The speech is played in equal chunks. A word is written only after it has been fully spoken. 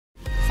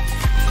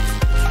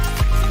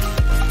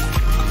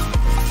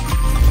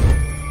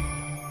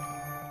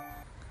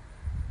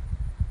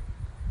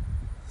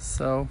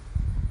So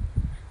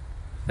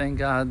thank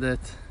God that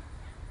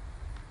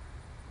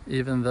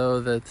even though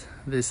that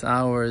this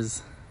hour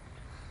is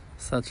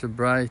such a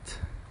bright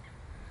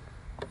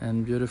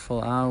and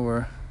beautiful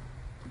hour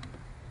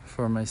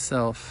for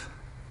myself,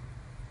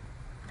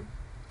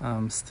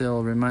 I'm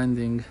still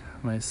reminding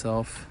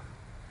myself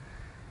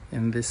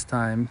in this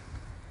time,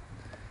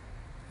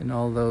 in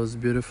all those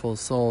beautiful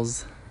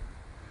souls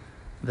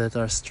that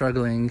are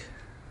struggling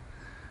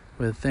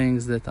with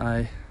things that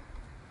I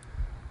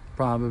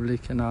probably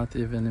cannot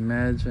even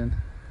imagine.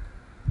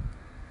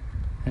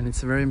 And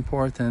it's very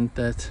important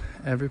that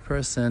every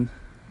person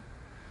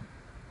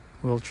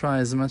will try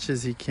as much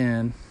as he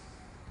can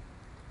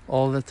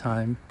all the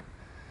time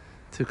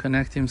to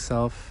connect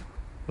himself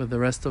with the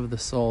rest of the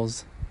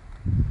souls,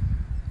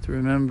 to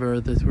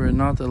remember that we're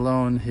not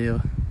alone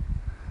here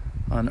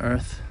on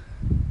earth.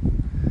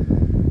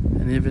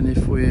 And even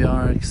if we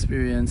are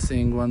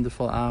experiencing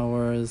wonderful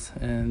hours,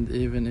 and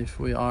even if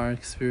we are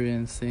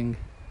experiencing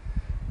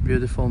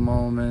beautiful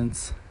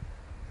moments,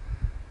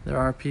 there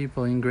are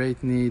people in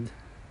great need.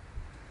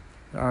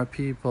 There are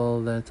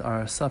people that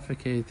are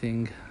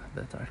suffocating,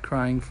 that are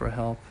crying for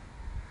help.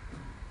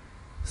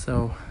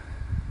 So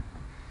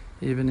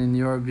even in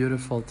your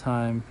beautiful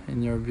time,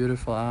 in your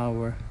beautiful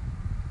hour,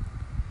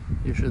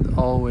 you should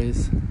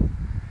always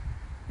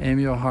aim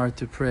your heart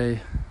to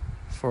pray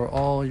for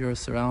all your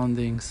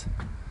surroundings,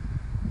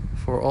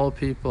 for all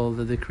people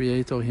that the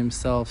Creator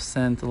Himself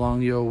sent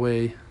along your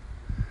way,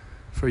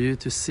 for you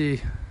to see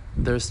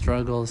their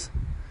struggles,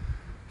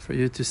 for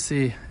you to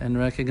see and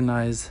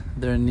recognize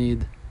their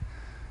need,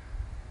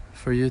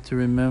 for you to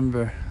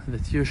remember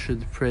that you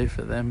should pray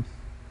for them.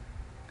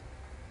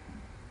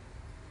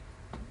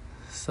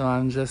 So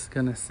I'm just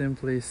gonna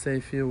simply say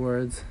a few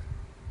words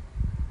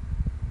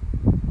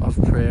of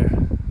prayer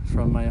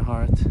from my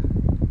heart,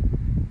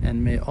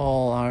 and may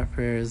all our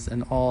prayers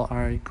and all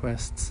our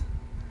requests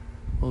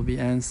will be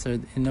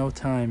answered in no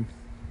time.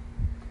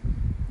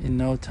 In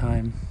no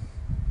time.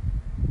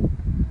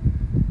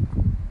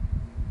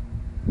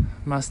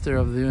 Master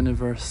of the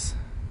universe,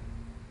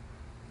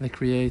 the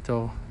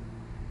Creator,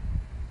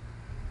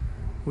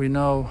 we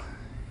know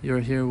you're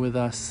here with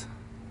us.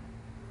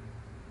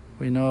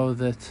 We know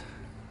that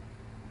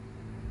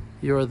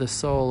you're the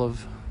soul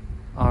of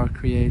our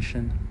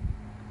creation.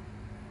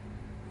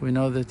 We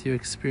know that you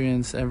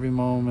experience every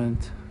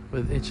moment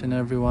with each and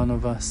every one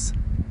of us.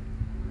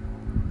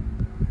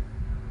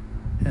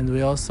 And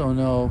we also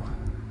know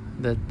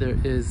that there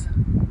is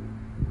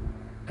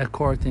a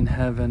court in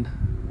heaven,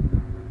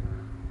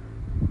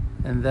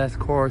 and that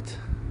court,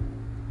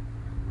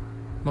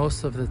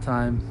 most of the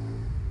time,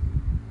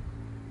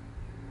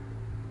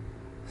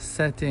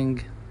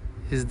 setting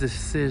his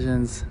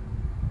decisions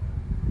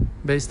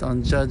based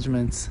on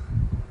judgments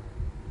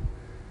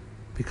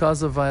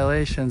because of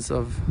violations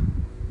of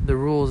the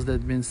rules that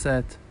have been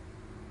set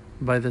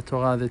by the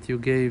Torah that you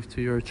gave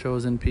to your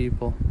chosen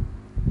people.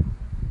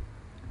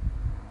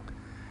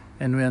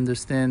 And we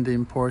understand the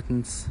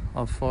importance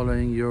of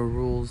following your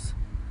rules,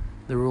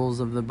 the rules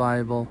of the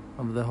Bible,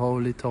 of the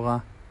Holy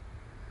Torah.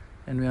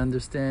 And we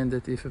understand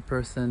that if a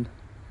person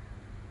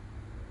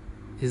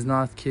is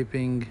not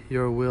keeping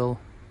your will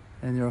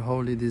and your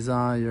holy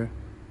desire,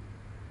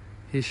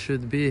 he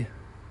should be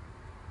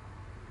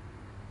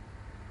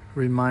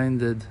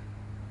reminded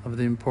of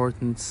the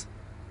importance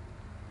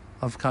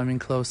of coming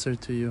closer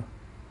to you.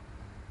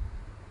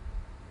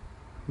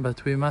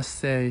 But we must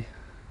say,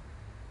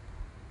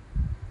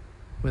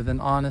 with an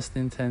honest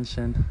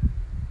intention,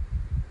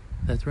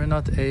 that we're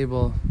not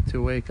able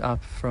to wake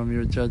up from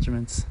your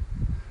judgments,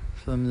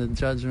 from the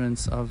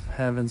judgments of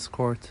heaven's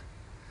court.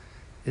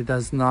 It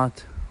does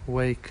not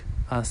wake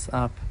us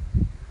up.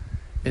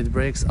 It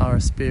breaks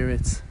our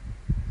spirits,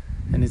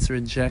 and it's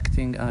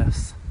rejecting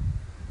us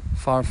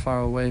far, far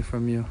away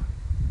from you.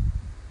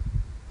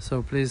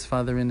 So please,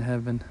 Father in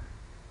heaven,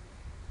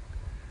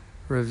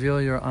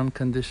 reveal your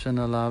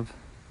unconditional love,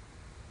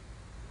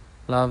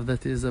 love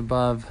that is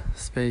above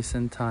space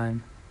and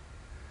time,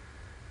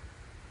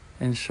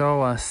 and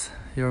show us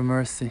your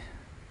mercy,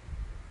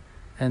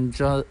 and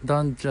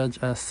don't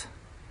judge us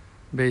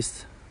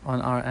based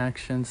on our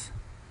actions.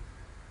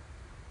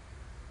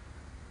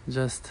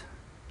 Just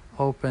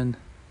open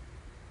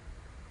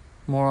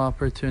more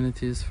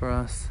opportunities for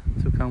us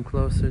to come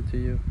closer to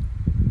you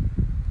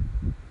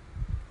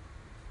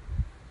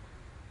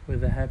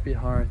with a happy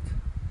heart,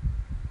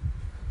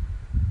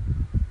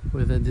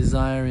 with a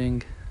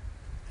desiring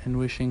and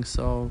wishing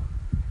soul,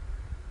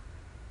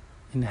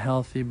 in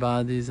healthy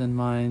bodies and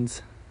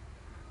minds,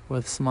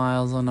 with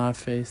smiles on our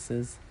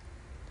faces,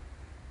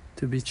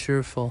 to be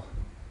cheerful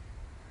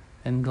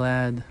and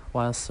glad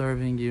while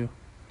serving you,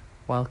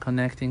 while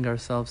connecting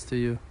ourselves to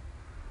you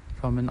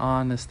from an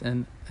honest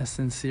and a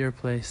sincere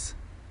place.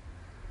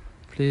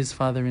 Please,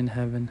 Father in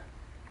heaven,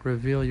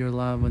 reveal your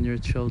love on your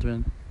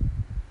children,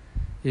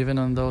 even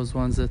on those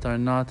ones that are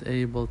not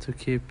able to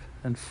keep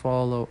and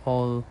follow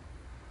all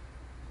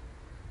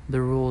the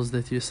rules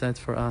that you set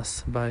for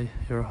us by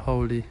your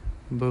holy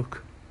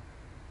book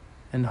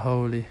and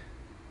holy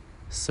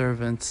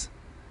servants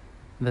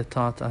that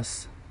taught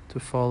us to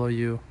follow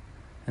you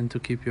and to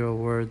keep your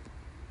word.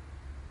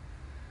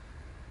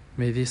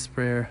 May this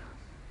prayer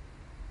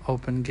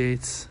open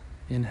gates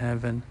in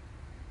heaven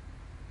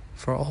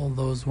for all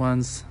those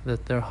ones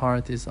that their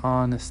heart is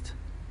honest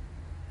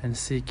and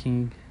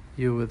seeking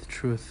you with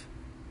truth,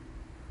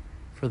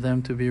 for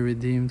them to be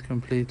redeemed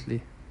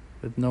completely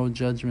with no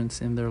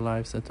judgments in their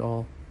lives at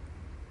all.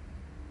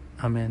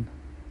 Amen.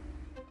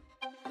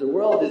 The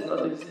world does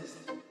not exist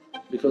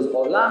because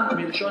Olam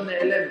Milshon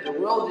Ne'elem, the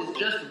world is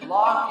just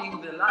blocking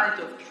the light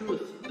of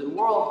truth. The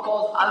world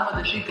called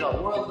Alma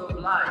Deshika, world of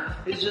light,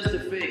 is just a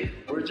fake.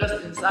 We're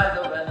just inside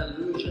of an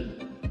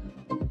illusion.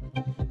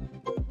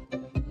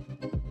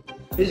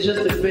 It's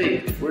just a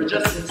fake. We're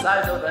just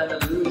inside of an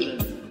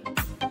illusion.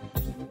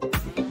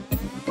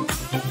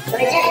 We're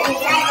just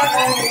inside of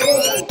an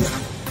illusion.